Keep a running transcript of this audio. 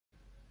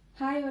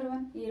Hi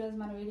everyone, ఈ రోజు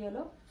మన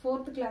వీడియోలో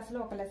 4th క్లాస్ లో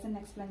ఒక లెసన్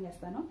ఎక్స్ప్లెయిన్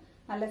చేస్తాను.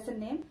 ఆ lesson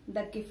name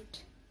the gift.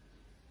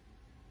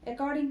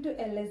 According to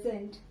a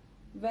legend,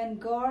 when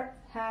God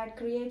had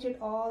created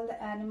all the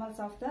animals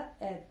of the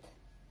earth.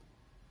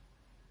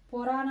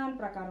 పురాణాల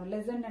ప్రకారం,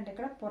 లెజెండ్ అంటే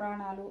ఇక్కడ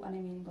పురాణాలు అనే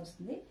మీనింగ్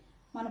వస్తుంది.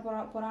 మన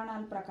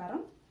పురాణాల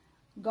ప్రకారం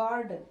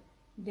గాడ్,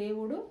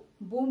 దేవుడు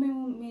భూమి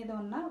మీద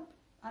ఉన్న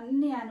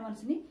అన్ని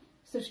యానిమల్స్ ని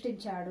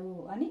సృష్టించాడు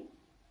అని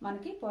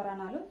మనకి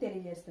పురాణాలు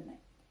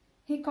తెలియజేస్తున్నాయి.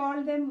 He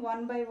called them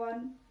one by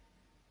one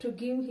to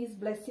give his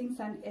blessings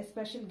and a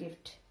special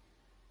gift.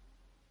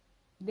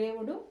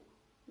 దేవుడు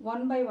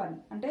వన్ బై వన్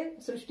అంటే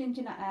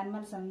సృష్టించిన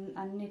యానిమల్స్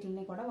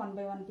అన్నిటిని కూడా వన్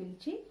బై వన్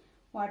పిలిచి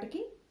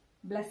వాటికి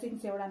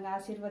బ్లెస్సింగ్స్ ఇవ్వడానికి,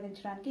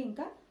 ఆశీర్వదించడానికి,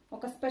 ఇంకా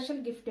ఒక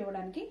స్పెషల్ గిఫ్ట్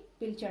ఇవ్వడానికి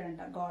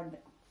పిలిచాడంట God.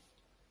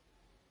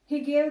 He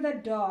gave the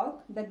dog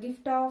the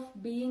gift of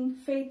being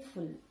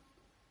faithful.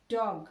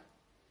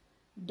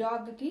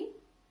 Dog కి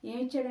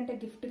ఏమి ఇచ్చాడంటే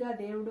గిఫ్ట్ గా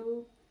దేవుడు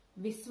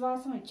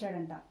విశ్వాసం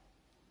ఇచ్చాడంట.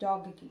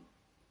 డాగ్ కి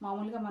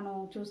మామూలుగా మనం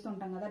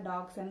చూస్తుంటాం కదా,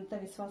 డాగ్స్ ఎంత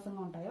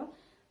విశ్వాసంగా ఉంటాయో,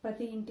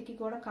 ప్రతి ఇంటికి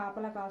కూడా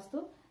కాపలా కాస్తూ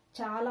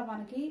చాలా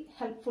మనకి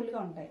హెల్ప్ఫుల్ గా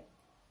ఉంటాయి.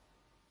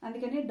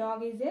 అందుకని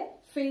dog is a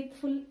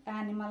faithful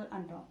animal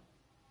అంటాం.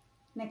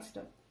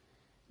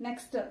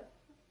 నెక్స్ట్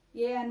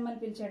ఏ యానిమల్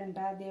పిలిచాడంట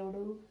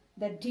దేవుడు?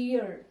 The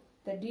deer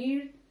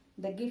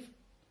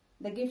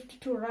the gift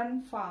to run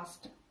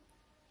fast.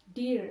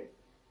 Deere,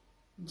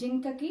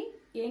 జింకకి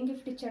ఏం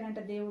గిఫ్ట్ ఇచ్చాడంట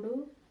దేవుడు?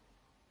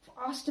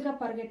 ఫాస్ట్ గా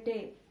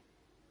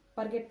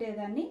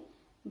పరిగెట్టేదాన్ని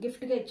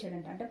గిఫ్ట్ గా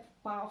ఇచ్చాడంట. అంటే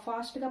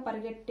ఫాస్ట్ గా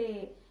పరిగెట్టే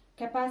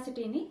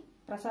కెపాసిటీని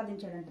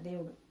ప్రసాదించాడంట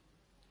దేవుడు.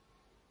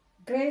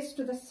 Grace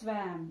to the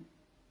swarm.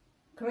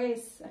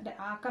 Grace అంటే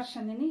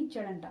ఆకర్షణని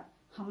ఇచ్చాడంట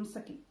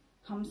హంసకి.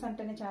 హంస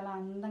అంటేనే చాలా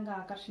అందంగా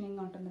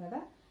ఆకర్షణీయంగా ఉంటుంది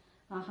కదా,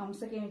 ఆ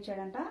హంసకి ఏమి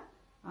ఇచ్చాడంట?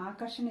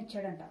 ఆకర్షణ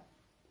ఇచ్చాడంట.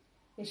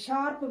 ఏ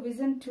sharp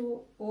vision to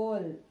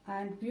whole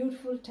and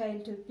beautiful tile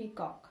to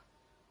peacock.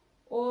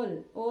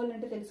 Whole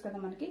అంటే తెలుసు కదా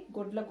మనకి,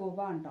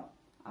 గుడ్లగూబ అంటాం.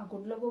 ఆ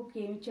గుడ్లగూబకి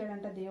ఏమి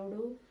ఇచ్చాడంట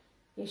దేవుడు?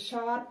 ఏ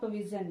షార్ప్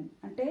విజన్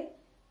అంటే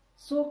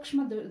సూక్ష్మ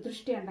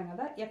దృష్టి అంటాం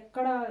కదా,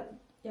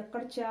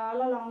 ఎక్కడ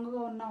చాలా లాంగ్ గా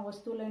ఉన్న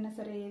వస్తువులైనా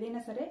సరే,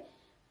 ఏదైనా సరే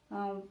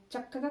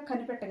చక్కగా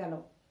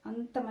కనిపెట్టగలవు,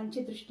 అంత మంచి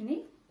దృష్టిని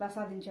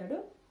ప్రసాదించాడు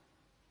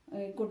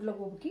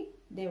గుడ్లగూబకి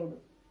దేవుడు.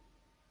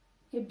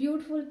 A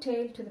beautiful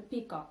tile to the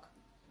peacock.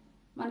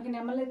 మనకి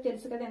నెమలి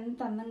తెలుసు కదా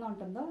ఎంత అందంగా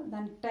ఉంటుందో,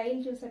 దాని టైల్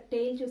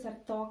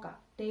చూసారు, తోక.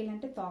 టైల్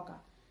అంటే తోక,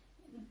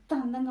 ఎంత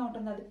అందంగా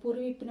ఉంటుందో, అది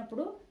పురి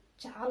విప్పినప్పుడు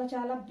చాలా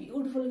చాలా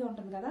బ్యూటిఫుల్ గా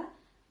ఉంటుంది కదా,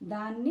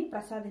 దాన్ని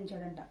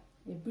ప్రసాదించాడంట.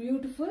 A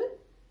beautiful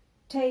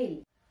tile.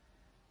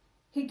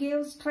 He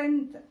gave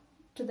strength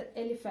to the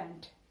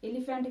elephant.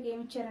 ఎలిఫెంట్కి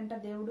ఏమి ఇచ్చారంట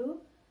దేవుడు?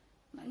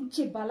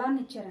 మంచి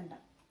బలాన్ని ఇచ్చారంట.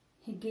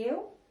 He gave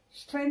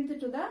strength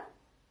to the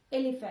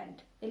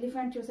elephant.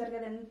 Elephant చూసారు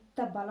కదా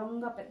ఎంత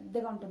బలంగా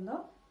పెద్దగా ఉంటుందో,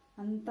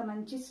 అంత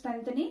మంచి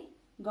స్ట్రెంగ్త్ ని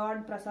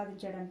గాడ్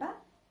ప్రసాదించాడంట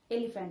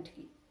ఎలిఫెంట్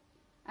కి.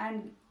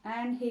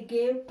 And he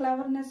gave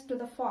cleverness to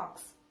the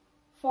pox.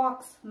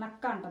 Pox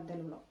నక్క అంటాం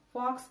తెలుగులో.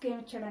 ఫాక్స్ కి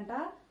ఏమి ఇచ్చాడంట?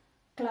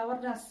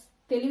 క్లవర్నెస్,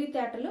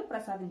 తెలివితేటలు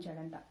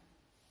ప్రసాదించాడంట.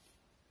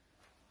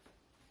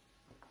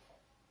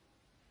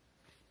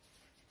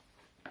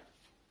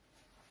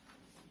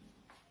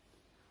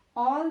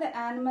 All the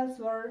animals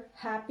were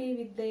happy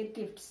with their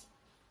gifts.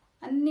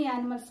 అన్ని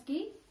యానిమల్స్ కి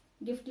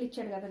గిఫ్ట్లు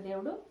ఇచ్చాడు కదా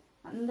దేవుడు,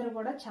 అందరూ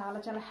కూడా చాలా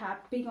చాలా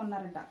హ్యాపీగా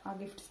ఉన్నారంట ఆ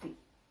గిఫ్ట్స్ కి.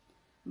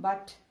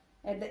 But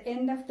at the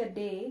end of the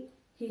day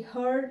he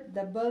heard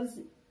the buzz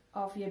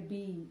of a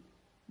be.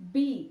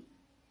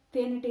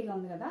 తేనెటీగ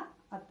ఉంది కదా,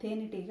 ఆ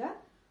తేనెటీగ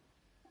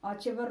ఆ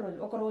చివరి రోజు,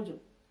 ఒక రోజు,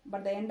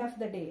 but the end of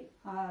the day,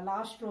 ఆ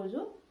లాస్ట్ రోజు,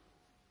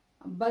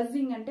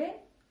 బజ్జింగ్ అంటే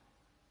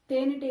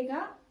తేనెటీగ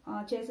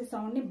చేసే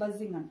సౌండ్ ని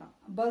బజ్జింగ్ అంటాం.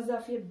 బజ్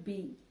ఆఫ్ ఎ బీ,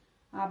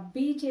 ఆ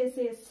బీ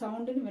చేసే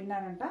సౌండ్ ని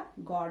విన్నాడంట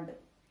God.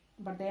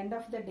 But the end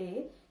of the day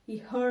he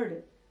heard,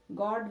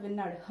 God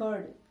విన్నాడు.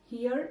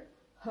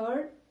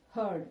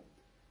 హర్డ్.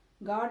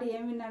 గాడ్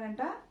ఏం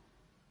విన్నాడంట?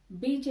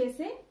 బీ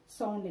చేసే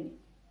సౌండ్ ని.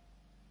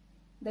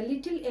 The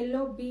little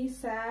yellow bee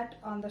sat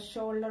on the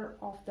shoulder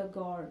of the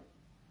god.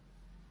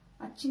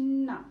 ఆ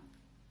చిన్న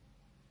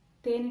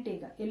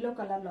తేనెటీగ ఎల్లో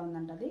కలర్ లో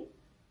ఉందంట అది.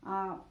 ఆ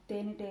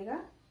తేనెటీగ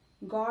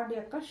గాడ్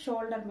యొక్క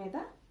షోల్డర్ మీద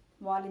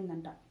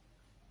వాలిందంట.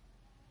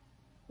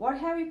 What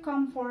have you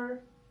come for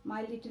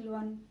my little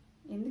one?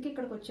 ఎందుకు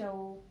ఇక్కడికి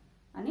వచ్చావు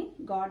అని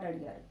గాడ్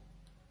అడిగారు.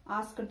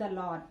 ఆస్క్డ్ ద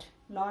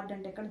లార్డ్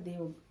అంటే ఇక్కడ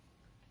దేవుడు.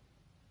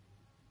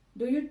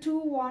 Do you two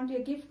want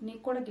a gift?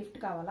 నీకు కూడా గిఫ్ట్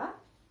కావాలా?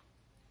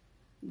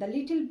 The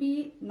little be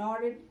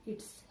నాడెడ్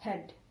it's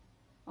head.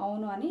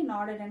 అవును అని,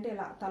 నాడెడ్ అంటే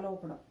ఇలా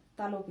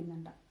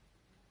తలోపిందంట.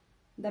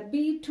 The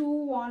be two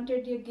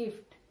wanted a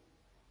gift.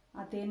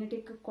 ఆ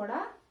తేనెటీగకు కూడా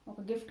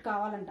ఒక గిఫ్ట్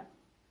కావాలంట.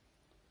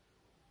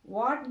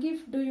 What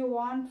gift do you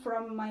want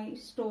from my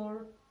store?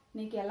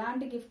 నీకు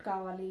ఎలాంటి గిఫ్ట్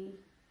కావాలి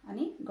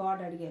అని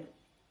గాడ్ అడిగారు.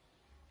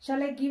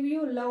 Shall I give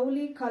you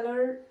lovely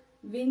coloured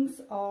wings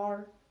or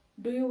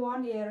do you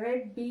want a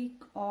red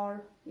బీక్ are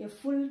A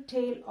full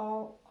tile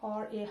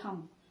are ఏ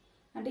హమ్?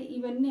 అంటే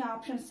ఇవన్నీ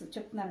ఆప్షన్స్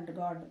చెప్తున్నారంట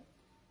గాడ్.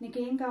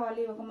 నీకేం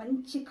కావాలి? ఒక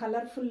మంచి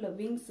కలర్ఫుల్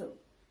వింగ్స్,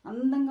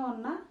 అందంగా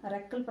ఉన్న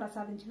రెక్కలు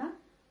ప్రసాదించిన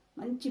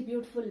మంచి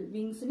బ్యూటిఫుల్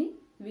వింగ్స్ని,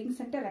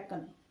 వింగ్స్ అంటే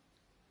రెక్కలు,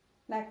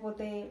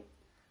 లేకపోతే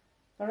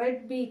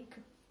రెడ్ బీక్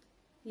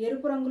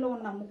ఎరుపు రంగులో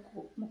ఉన్న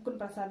ముక్కును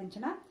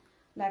ప్రసాదించిన,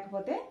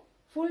 లేకపోతే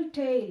ఫుల్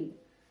టెయిల్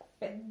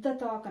పెద్ద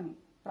తోకని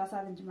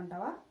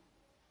ప్రసాదించమంటావా?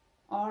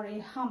 Are A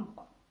hump.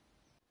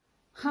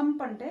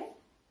 హంప్ అంటే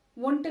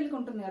ఒంటెలకి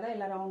ఉంటుంది కదా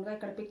ఇలా రౌండ్గా,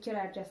 ఇక్కడ పిక్చర్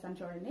యాడ్ చేస్తాను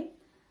చూడండి,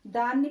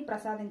 దాన్ని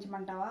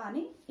ప్రసాదించమంటావా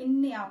అని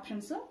ఇన్ని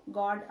ఆప్షన్స్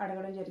గాడ్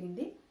అడగడం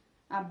జరిగింది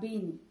ఆ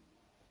బీని.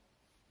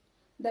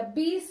 The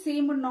be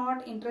seemed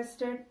not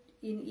interested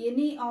in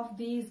any of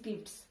these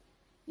gifts.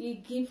 ఈ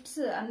గిఫ్ట్స్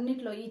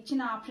అన్నిట్లో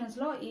ఇచ్చిన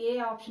ఆప్షన్స్లో ఏ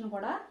ఆప్షన్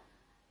కూడా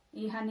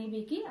ఈ హనీ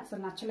బీకి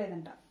అసలు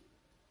నచ్చలేదంట.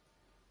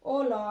 ఓ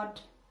లార్డ్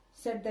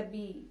సెడ్ ద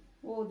బీ,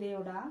 ఓ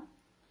దేవుడా,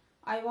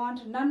 I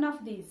want none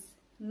of these.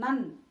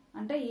 నన్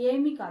అంటే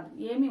ఏమీ కాదు,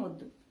 ఏమీ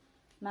వద్దు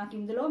నాకు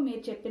ఇందులో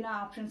మీరు చెప్పిన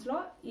ఆప్షన్స్లో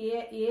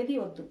ఏది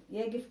వద్దు,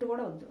 ఏ గిఫ్ట్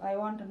కూడా వద్దు. I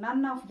want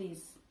none of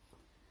these.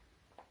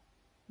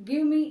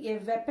 Give me a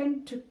weapon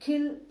to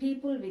kill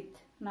people with.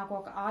 నాకు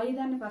ఒక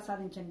ఆయుధాన్ని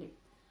ప్రసాదించండి,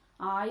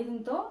 ఆ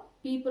ఆయుధంతో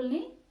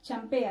పీపుల్ని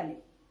చంపేయాలి.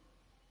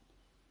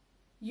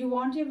 You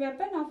want a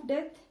weapon of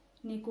death.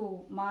 నీకు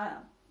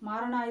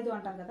మారణాయుధం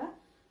అంటారు కదా,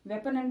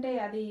 వెపన్ అంటే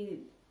అది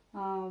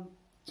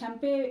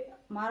చంపే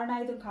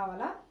మారణాయుధం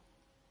కావాలా?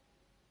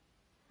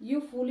 యూ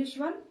ఫూలిష్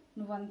వన్,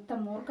 నువ్వంత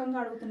మూర్ఖంగా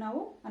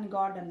అడుగుతున్నావు అని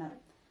గాడ్ అన్నారు.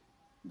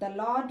 The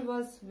lord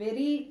was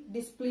very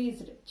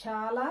displeased,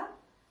 చాలా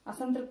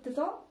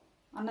అసంతృప్తితో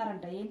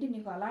అన్నారంట, ఏంటి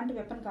నీకు అలాంటి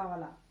వెపన్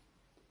కావాలా?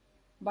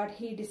 But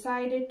he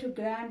decided to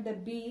grant the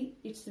be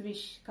it's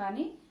wish.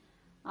 కానీ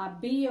ఆ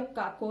బీ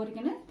యొక్క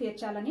కోరికను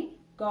తీర్చాలని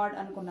God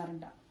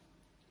అనుకున్నారంట.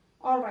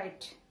 All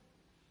right,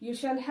 you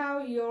shall have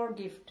your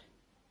gift.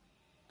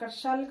 ఇక్కడ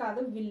షల్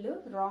కాదు, విల్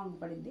రాంగ్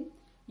పడింది.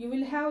 You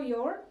will have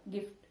your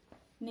gift.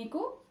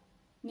 నీకు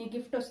నీ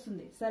గిఫ్ట్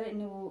వస్తుంది, సరే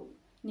నువ్వు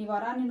నీ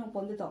వరాన్ని నువ్వు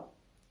పొందుతావు.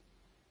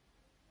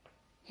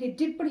 He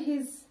dipped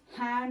his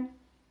hand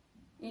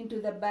into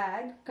the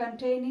bag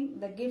containing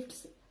the gifts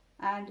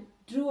and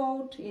drew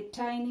out a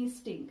tiny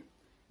sting.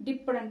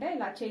 Dipped అంటే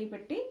ఇలా చేయి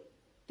పెట్టి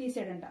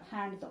తీసాడంట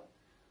హ్యాండ్తో.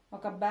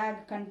 ఒక బ్యాగ్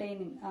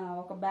కంటైనింగ్,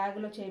 ఒక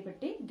బ్యాగ్లో చేయి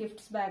పెట్టి,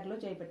 గిఫ్ట్స్ బ్యాగ్లో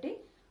చేయి పెట్టి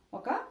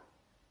ఒక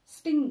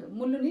స్టింగ్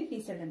ముళ్ళుని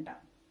తీసాడంట.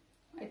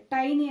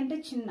 టైనీ అంటే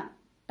చిన్న,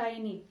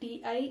 టైనీ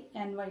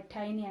TINY,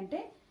 టైనీ అంటే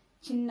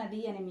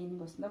చిన్నది అనే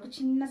మీనింగ్ వస్తుంది. ఒక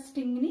చిన్న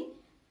స్టింగ్ని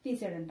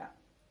తీసాడంట.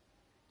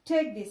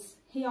 Take this,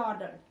 he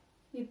ordered.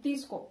 ఇది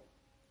తీసుకో.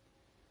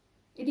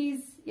 It is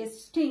a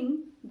sting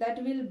that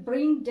will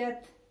bring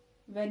death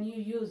when you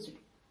use it.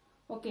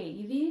 Okay,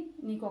 ఇది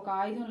నీకు ఒక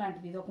ఆయుధం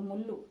లాంటిది, ఇది ఒక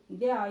ముళ్ళు,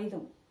 ఇదే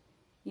ఆయుధం,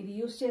 ఇది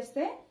యూజ్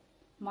చేస్తే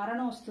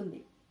మరణం వస్తుంది.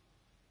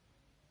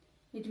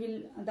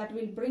 That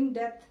will bring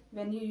death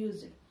when you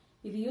use it.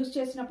 ఇది యూజ్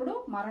చేసినప్పుడు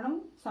మరణం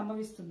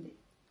సంభవిస్తుంది.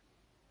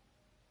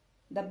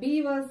 ద బీ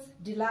వాజ్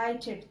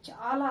డిలైటెడ్,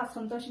 చాలా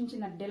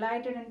సంతోషించింది.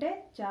 డిలైటెడ్ అంటే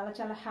చాలా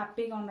చాలా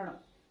హ్యాపీగా ఉండడం,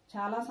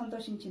 చాలా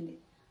సంతోషించింది.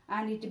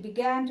 And it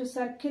began to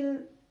circle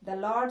the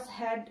Lord's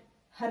head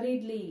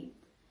హరీడ్లీ.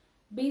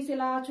 బీస్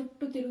ఇలా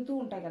చుట్టూ తిరుగుతూ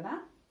ఉంటాయి కదా,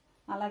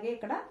 అలాగే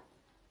ఇక్కడ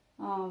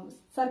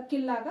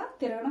సర్కిల్ లాగా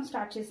తిరగడం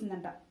స్టార్ట్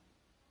చేసిందంట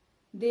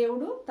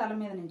దేవుడు తల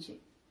మీద నుంచి.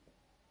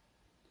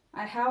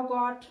 I have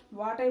got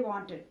what I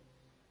wanted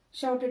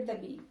shouted the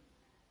be.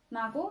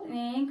 నాకు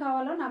నేనేం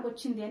కావాలో నాకు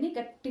వచ్చింది అని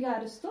గట్టిగా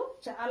అరుస్తూ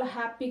చాలా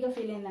హ్యాపీగా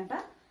ఫీల్ అయిందంట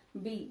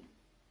be.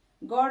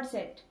 God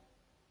said,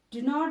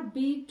 do not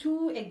be two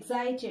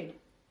excited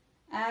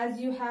as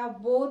you have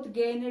both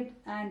గెయినెడ్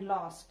and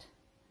last.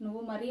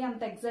 నువ్వు మరీ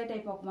అంత ఎగ్జైట్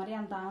అయిపోకు, మరీ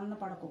అంత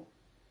ఆనందపడకు.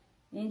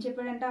 ఏం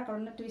చెప్పాడంట అక్కడ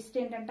ఉన్న ట్విస్ట్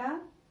ఏంటంట,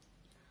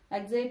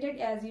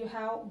 excited as you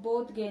have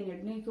both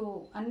గెయినెడ్, నీకు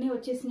అన్నీ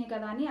వచ్చేసినాయి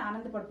కదా అని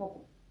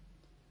ఆనందపడిపోకు.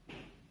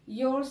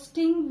 Your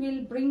sting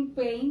will bring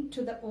pain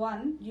to the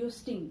one you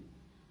sting.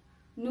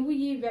 నువ్వు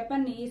ఈ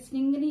వెపన్ని, ఈ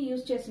స్టింగ్ని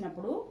యూజ్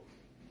చేసినప్పుడు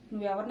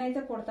నువ్వు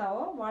ఎవరినైతే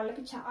కొడతావో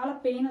వాళ్ళకి చాలా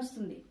పెయిన్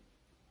వస్తుంది.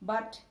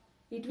 But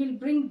it will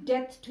bring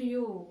death to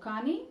you.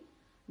 కానీ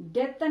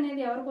డెత్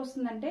అనేది ఎవరికి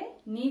వస్తుందంటే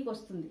నీకు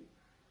వస్తుంది.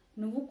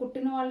 నువ్వు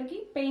కుట్టిన వాళ్ళకి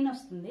పెయిన్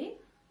వస్తుంది,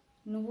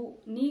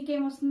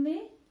 నీకేమొస్తుంది,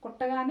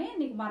 కుట్టగానే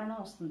నీకు మరణం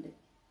వస్తుంది.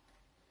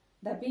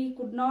 The be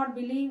could not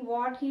believe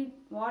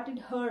what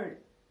it heard.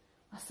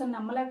 అస్సలు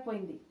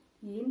నమ్మలేకపోయింది.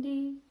 ఏంటి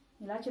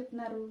ఇలా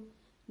చెప్తున్నారు,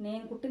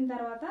 నేను కుట్టిన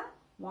తర్వాత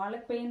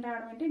వాళ్ళకి పెయిన్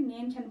రావడం ఏంటి,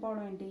 నేను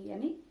చనిపోవడం ఏంటి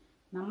అని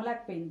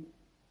నమ్మలేకపోయింది.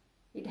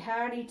 It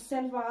had it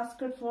self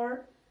asked for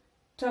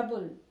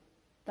trouble.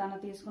 తన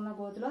తీసుకున్న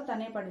గోతిలో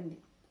తనే పడింది,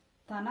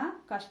 తన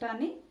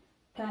కష్టాన్ని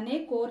తనే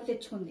కోరి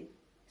తెచ్చుకుంది.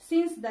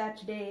 Since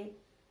that day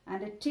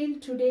and till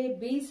today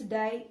బీస్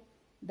die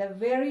the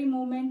very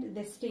moment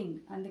they sting.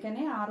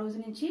 అందుకనే ఆ రోజు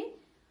నుంచి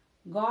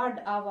గాడ్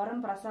ఆ వరం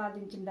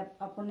ప్రసాదించిన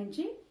అప్పటి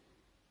నుంచి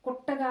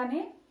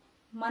కుట్టగానే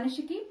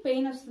మనిషికి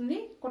పెయిన్ వస్తుంది,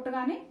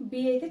 కుట్టగానే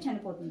బీ అయితే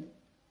చనిపోతుంది.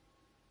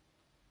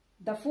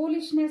 The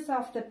foolishness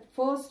of the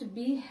first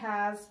be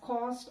has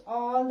cost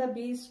all the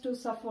బీస్ టు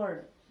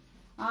సఫర్డ్.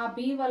 ఆ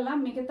బీ వల్ల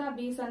మిగతా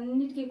బీస్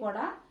అన్నిటికీ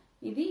కూడా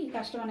ఇది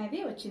కష్టం అనేది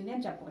వచ్చింది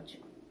అని చెప్పవచ్చు.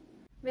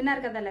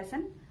 విన్నారు కదా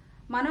లెసన్.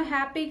 మనం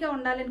హ్యాపీగా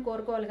ఉండాలని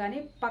కోరుకోవాలి, కానీ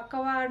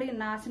పక్కవాడి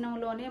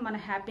నాశనంలోనే మన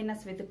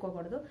హ్యాపీనెస్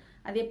వెతుక్కోకూడదు.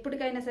 అది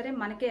ఎప్పటికైనా సరే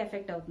మనకే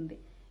ఎఫెక్ట్ అవుతుంది.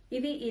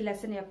 ఇది ఈ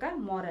లెసన్ యొక్క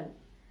moral.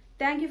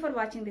 Thank you for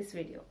watching this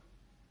video.